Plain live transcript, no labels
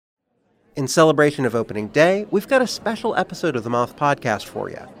In celebration of opening day, we've got a special episode of the Moth Podcast for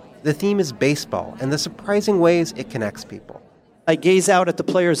you. The theme is baseball and the surprising ways it connects people. I gaze out at the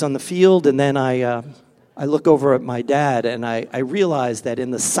players on the field, and then I look over at my dad, and I realize that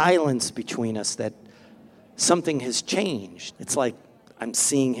in the silence between us that something has changed. It's like I'm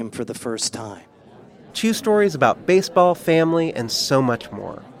seeing him for the first time. 2 stories about baseball, family, and so much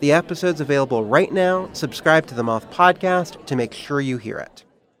more. The episode's available right now. Subscribe to the Moth Podcast to make sure you hear it.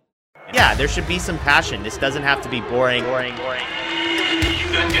 Yeah, there should be some passion. This doesn't have to be boring. You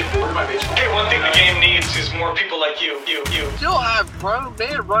done get bored by baseball? Hey, one thing the game needs is more people like you. Still have grown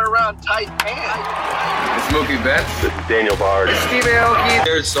men run around tight pants. It's Mookie Betts. It's Daniel Bard. It's Steve Aoki.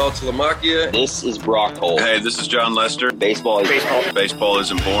 There's Saltalamacchia. This is Brock Holt. Hey, this is John Lester. Baseball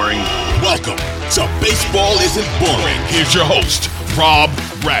isn't boring. Welcome to Baseball Isn't Boring. Here's your host, Rob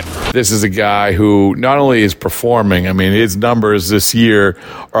Bradford. This is a guy who not only is performing, I mean, his numbers this year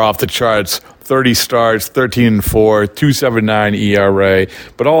are off the charts. 30 starts, 13-4, 2.79 ERA,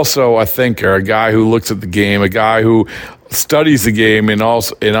 but also a thinker, a guy who looks at the game, a guy who studies the game and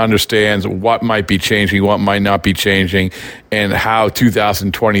understands what might be changing, what might not be changing, and how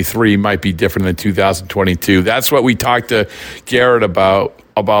 2023 might be different than 2022. That's what we talked to Gerrit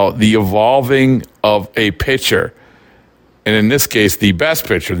about the evolving of a pitcher, and in this case, the best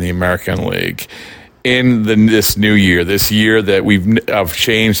pitcher in the American League. In this new year, this year that we've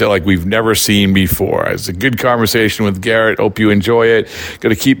changed that like we've never seen before. It's a good conversation with Gerrit. Hope you enjoy it.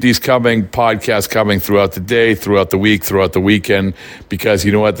 Going to keep these podcasts coming throughout the day, throughout the week, throughout the weekend, because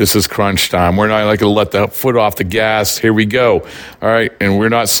you know what? This is crunch time. We're not going to let the foot off the gas. Here we go. All right, and we're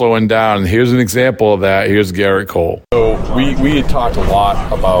not slowing down. And here's an example of that. Here's Gerrit Cole. So we had talked a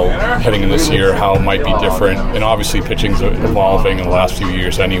lot about heading in this year, how it might be different, and obviously pitching's evolving in the last few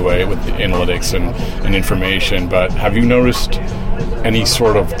years anyway with the analytics and information, but have you noticed any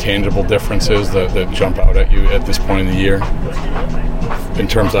sort of tangible differences that jump out at you at this point in the year in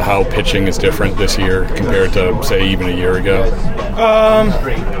terms of how pitching is different this year compared to, say, even a year ago?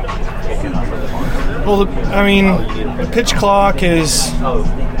 Well, I mean, the pitch clock is...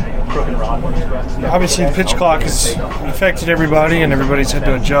 Obviously, the pitch clock has affected everybody, and everybody's had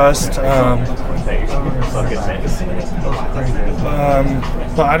to adjust.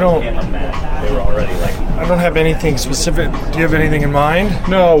 But I don't have anything specific. Do you have anything in mind?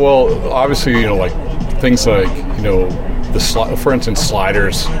 No. Well, obviously, like things like for instance,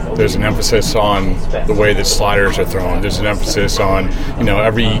 sliders. There's an emphasis on the way that sliders are thrown. There's an emphasis on,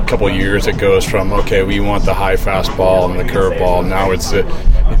 every couple of years it goes from, okay, we want the high fastball and the curveball. Now it's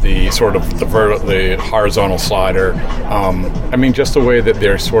the sort of the horizontal slider. I mean, just the way that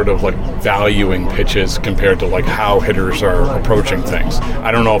they're sort of like valuing pitches compared to like how hitters are approaching things.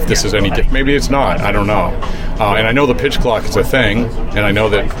 I don't know if this is any different. Maybe it's not. I don't know. And I know the pitch clock is a thing, and I know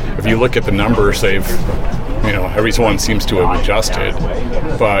that if you look at the numbers, everyone seems to have adjusted,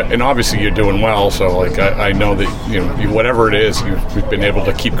 and obviously you're doing well. So like I know that whatever it is, you've been able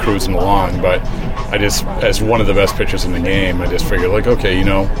to keep cruising along. But I just, as one of the best pitchers in the game, I just figured like, okay,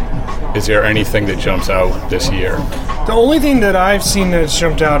 is there anything that jumps out this year? The only thing that I've seen that's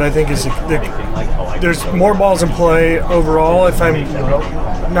jumped out, I think, is there's more balls in play overall, if I'm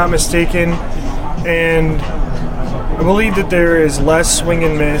not mistaken, and I believe that there is less swing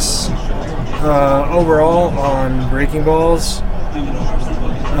and miss overall on breaking balls.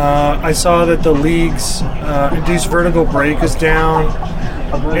 I saw that the league's induced vertical break is down,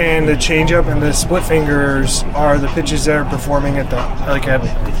 and the changeup and the split fingers are the pitches that are performing at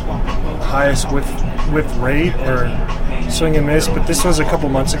highest whiff rate or swing and miss. But this was a couple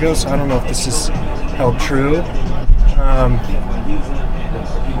months ago, so I don't know if this is held true.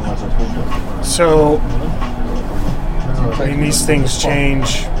 These things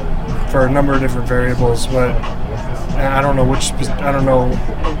change for a number of different variables, but I don't know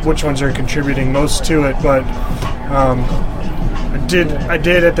which ones are contributing most to it. But I did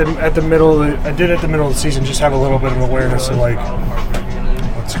at the middle of the season just have a little bit of awareness of like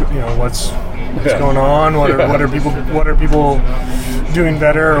what's going on. What are people doing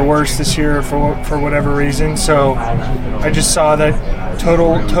better or worse this year for whatever reason? So I just saw that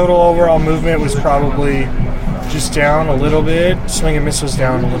total overall movement was probably just down a little bit. Swing and miss was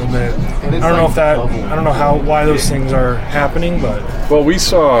down a little bit. I don't know why those things are happening, but well, we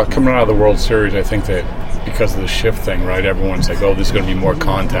saw coming out of the World Series, I think that because of the shift thing, right? Everyone's like, "Oh, there's going to be more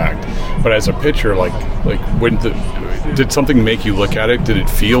contact." But as a pitcher, did something make you look at it? Did it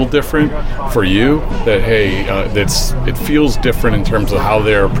feel different for you? That it feels different in terms of how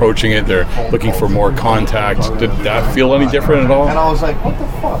they're approaching it. They're looking for more contact. Did that feel any different at all? And I was like, "What the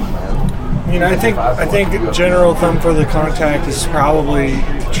fuck, man?" I think general thumb for the contact is probably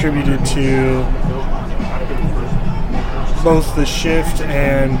contributed to both the shift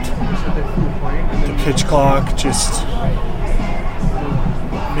and the pitch clock just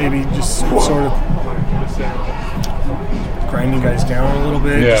maybe just sort of grinding guys down a little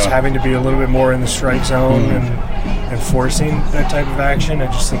bit, just having to be a little bit more in the strike zone and forcing that type of action. I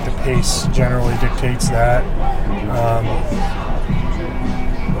just think the pace generally dictates that.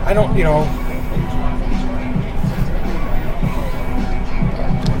 I don't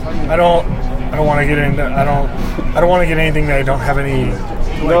want to get into. I don't want to get anything that I don't have any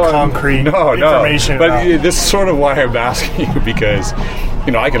concrete information about. But this is sort of why I'm asking you, because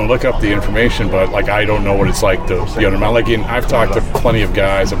I can look up the information, but I don't know what it's like to be on. I've talked to plenty of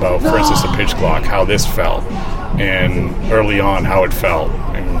guys about, for instance, the pitch clock, how this felt, and early on how it felt,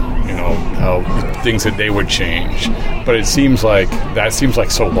 and how things that they would change. But it seems like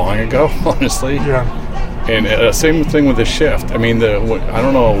so long ago, honestly. Yeah. And same thing with the shift. I mean, I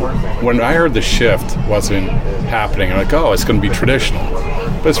don't know, when I heard the shift wasn't happening, I'm like, oh, it's going to be traditional.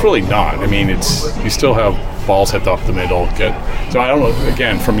 But it's really not. I mean, you still have balls hit up the middle. So I don't know,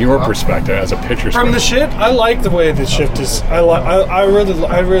 again, from your perspective as a pitcher. From the shift, I like the way the shift is. I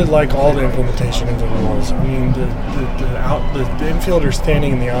really like all the implementation of the rules. I mean, the infielder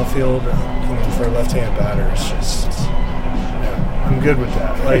standing in the outfield for a left-handed batter is just... I'm good with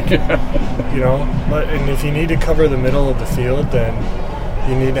that. And if you need to cover the middle of the field, then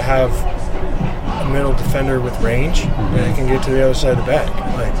you need to have a middle defender with range that can get to the other side of the bag.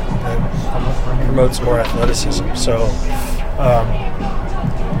 That promotes more athleticism. So,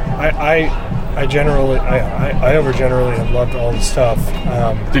 I generally have loved all the stuff.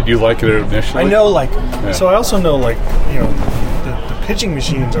 Did you like it initially? I know, so I also know, the pitching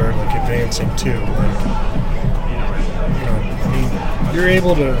machines are advancing too. You're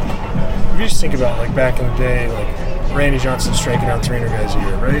able to, if you just think about back in the day, Randy Johnson striking out 300 guys a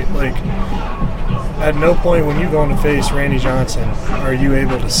year, right? At no point when you go in to face Randy Johnson are you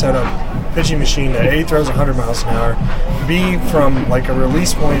able to set up a pitching machine that A, throws 100 miles an hour, B, from a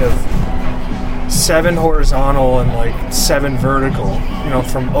release point of 7 horizontal and 7 vertical,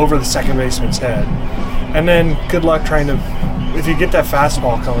 from over the second baseman's head. And then good luck trying to, if you get that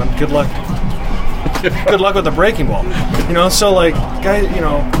fastball coming, good luck with the breaking ball. So guys,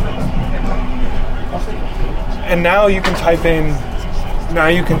 and now you can type in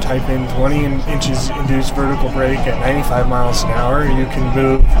 20 inches induced vertical break at 95 miles an hour. You can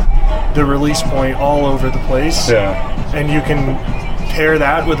move the release point all over the place. Yeah. And you can pair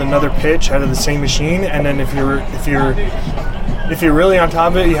that with another pitch out of the same machine, and then if you're really on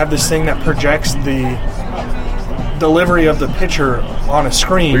top of it, you have this thing that projects the delivery of the pitcher on a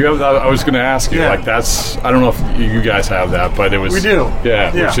screen. I was going to ask you, that's, I don't know if you guys have that, but it was... We do.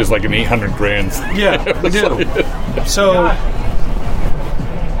 Yeah, which is an 800 grand. Yeah, we do. So,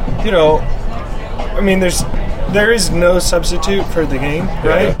 I mean, there is no substitute for the game,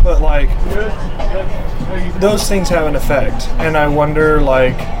 right? Yeah. But, those things have an effect. And I wonder,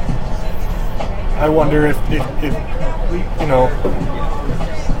 if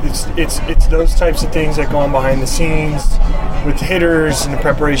it's those types of things that go on behind the scenes with hitters in the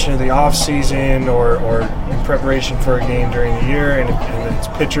preparation of the off season or in preparation for a game during the year, and it's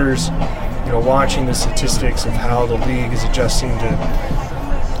pitchers, watching the statistics of how the league is adjusting,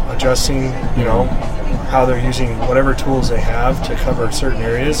 how they're using whatever tools they have to cover certain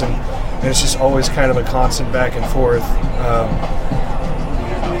areas, and it's just always kind of a constant back and forth.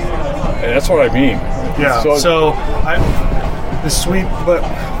 And that's what I mean. Yeah. So the sweep, but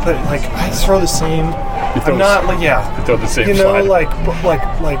I throw the same. I'm not You throw the same.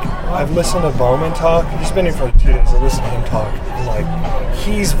 I've listened to Bowman talk. He's been here for 2 days. I listened to him talk, and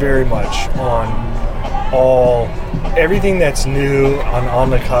he's very much on everything that's new on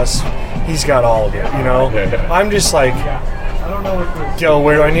the cusp. He's got all of it. Yeah. I'm just where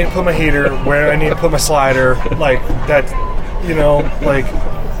do I need to put my heater? Where do I need to put my slider? That.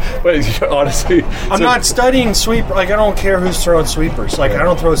 But honestly, I'm not studying sweeper. I don't care who's throwing sweepers. I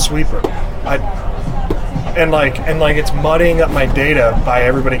don't throw a sweeper. It's muddying up my data by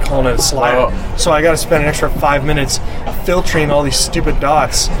everybody calling it a slider. Oh. So I got to spend an extra 5 minutes filtering all these stupid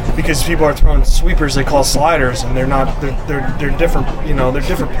dots because people are throwing sweepers they call sliders, and they're not. They're different. They're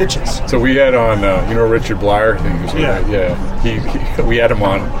different pitches. So we had on, Richard Blyer. We had him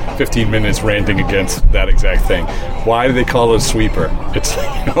on 15 minutes ranting against that exact thing. Why do they call it a sweeper? It's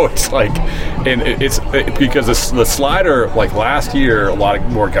because the slider, last year, a lot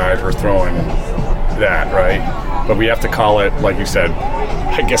more guys were throwing that, right? But we have to call it, like you said,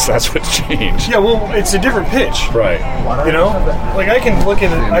 I guess that's what's changed. Yeah, well, it's a different pitch. Right. I can look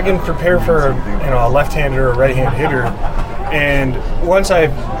at it, I can prepare for a left-hander or a right-hand hitter, And once I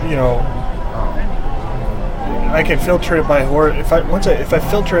can filter it by if I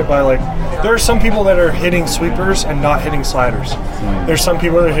filter it by, like, there are some people that are hitting sweepers and not hitting sliders. There's some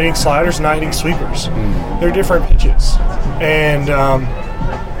people that are hitting sliders and not hitting sweepers. They're different pitches, and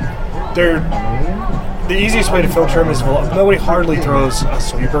the easiest way to filter them is nobody hardly throws a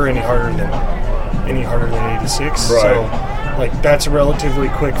sweeper any harder than 86. Right. So, like, that's a relatively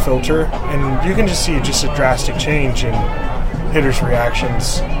quick filter, and you can just see just a drastic change in hitters'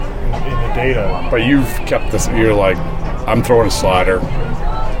 reactions in the data. But you've kept this. You're like, I'm throwing a slider.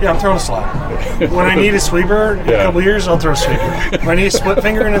 Yeah, I'm throwing a slider. When I need a sweeper in a couple of years, I'll throw a sweeper. When I need a split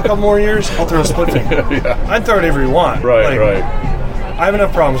finger in a couple more years, I'll throw a split finger. Yeah. I'd throw it every one. Right, right. I have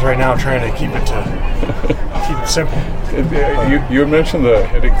enough problems right now trying to keep it simple. You had mentioned the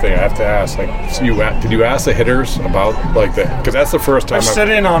hitting thing. I have to ask, like, did you ask the hitters about, like, that? Because that's the first time I've set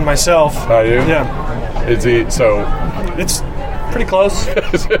in on myself. Are you? Yeah. Is it so? It's pretty close.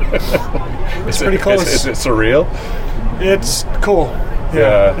 It's pretty close. Is it surreal? It's cool.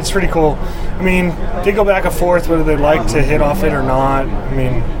 Yeah, it's pretty cool. I mean, they go back and forth whether they'd like to hit off it or not. I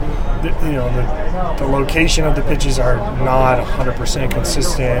mean, the location of the pitches are not 100%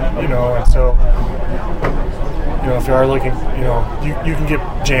 consistent, and so, if you are looking, you can get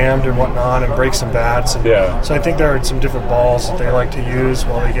jammed and whatnot and break some bats. And so I think there are some different balls that they like to use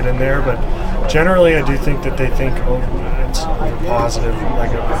while they get in there, but generally I do think that they think it's positive,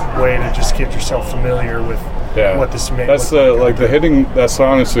 like a way to just get yourself familiar with what this may. That's the hitting. That's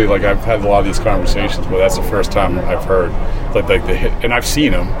honestly, like, I've had a lot of these conversations, but that's the first time I've heard like the hit, and I've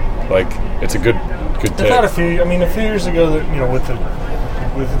seen them. Like, it's a good take. They've had a few years ago that,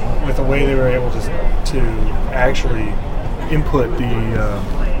 with the way they were able to actually input the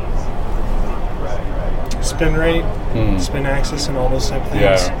spin rate, spin axis, and all those type of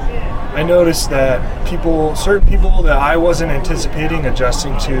things. Yeah. I noticed that certain people that I wasn't anticipating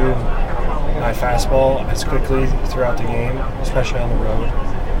adjusting to my fastball as quickly throughout the game, especially on the road,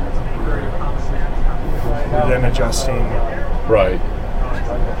 were then adjusting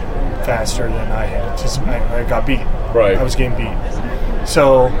faster than I had anticipated. I got beat. Right. I was getting beat.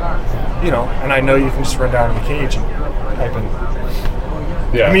 So, and I know you can just run down to the cage and type in.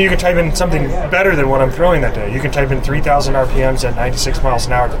 Yeah. I mean, you can type in something better than what I'm throwing that day. You can type in 3,000 RPMs at 96 miles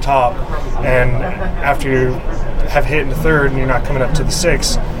an hour at the top, and after you have hit in the third and you're not coming up to the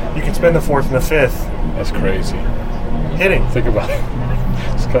sixth, you can spend the fourth and the fifth. That's crazy. Hitting. Think about it.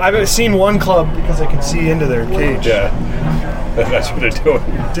 I've seen one club because I can see into their cage. Yeah. That's what they're doing.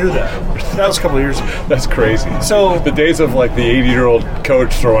 Do that. That was a couple of years ago. That's crazy. So the days of, like, the 80-year-old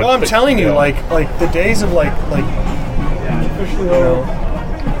coach throwing. Well, I'm telling you, like the days of like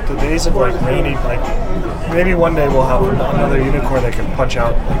the days of like rainy, like maybe one day we'll have another unicorn that can punch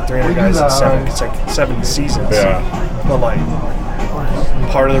out like 300 guys in 7. It's like 7 seasons. Yeah. But like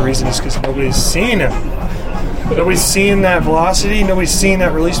part of the reason is because nobody's seeing him. Nobody's seeing that velocity. Nobody's seeing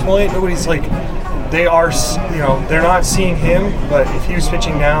that release point. Nobody's like. They are, they're not seeing him, but if he was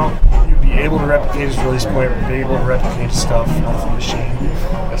pitching now, you'd be able to replicate his release point, be able to replicate his stuff off the machine.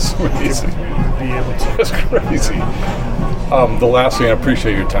 That's crazy. You'd be able to. That's crazy. The last thing, I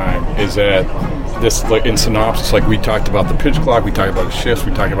appreciate your time, is that this, like, in synopsis, like, we talked about the pitch clock, we talked about the shifts,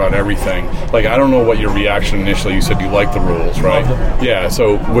 we talked about everything. Like, I don't know what your reaction initially. You said you liked the rules, right? Yeah.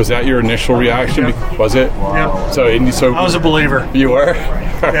 So was that your initial reaction? Yeah. Was it? Yeah. So I was a believer. You were?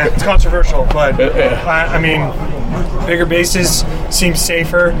 Yeah, it's controversial, but I mean, bigger bases seem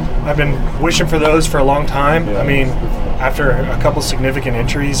safer. I've been wishing for those for a long time. Yeah. I mean, after a couple significant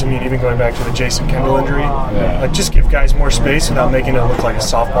injuries, I mean, even going back to the Jason Kendall injury, like, just give guys more space without making it look like a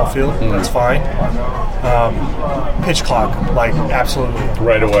softball field. That's fine. Pitch clock, like, absolutely.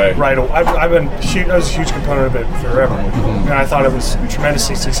 Right away. I was a huge component of it forever. And I thought it was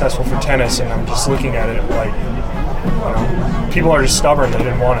tremendously successful for tennis, and I'm just looking at it like, people are just stubborn. They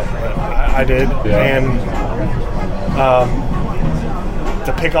didn't want it, but I did. Yeah. And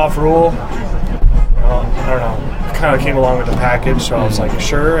the pickoff rule, I don't know, kind of came along with the package, so I was like,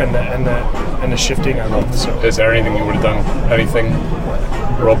 sure. And the shifting, I loved. So, is there anything you would have done? Anything?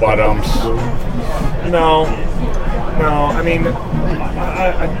 Robot umps? No. I mean,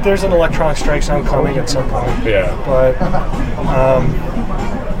 there's an electronic strike zone coming at some point. Yeah. But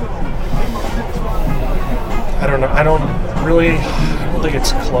I don't know. I don't think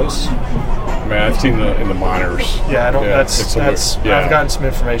it's close. Man, I've seen in the minors. Yeah, I don't. Yeah, I've gotten some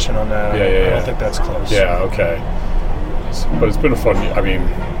information on that. Yeah. I don't think that's close. Yeah. Okay. But it's been a fun. I mean,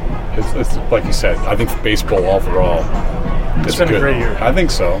 it's like you said. I think baseball overall. It's been good. A great year. I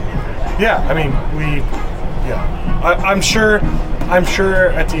think so. Yeah. I mean, I'm sure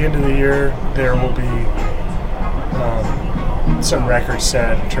at the end of the year there will be some records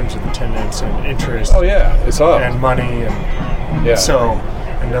set in terms of attendance and interest. Oh yeah, it's up. And money and so,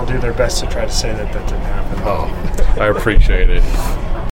 and they'll do their best to try to say that didn't happen. Oh, I appreciate it.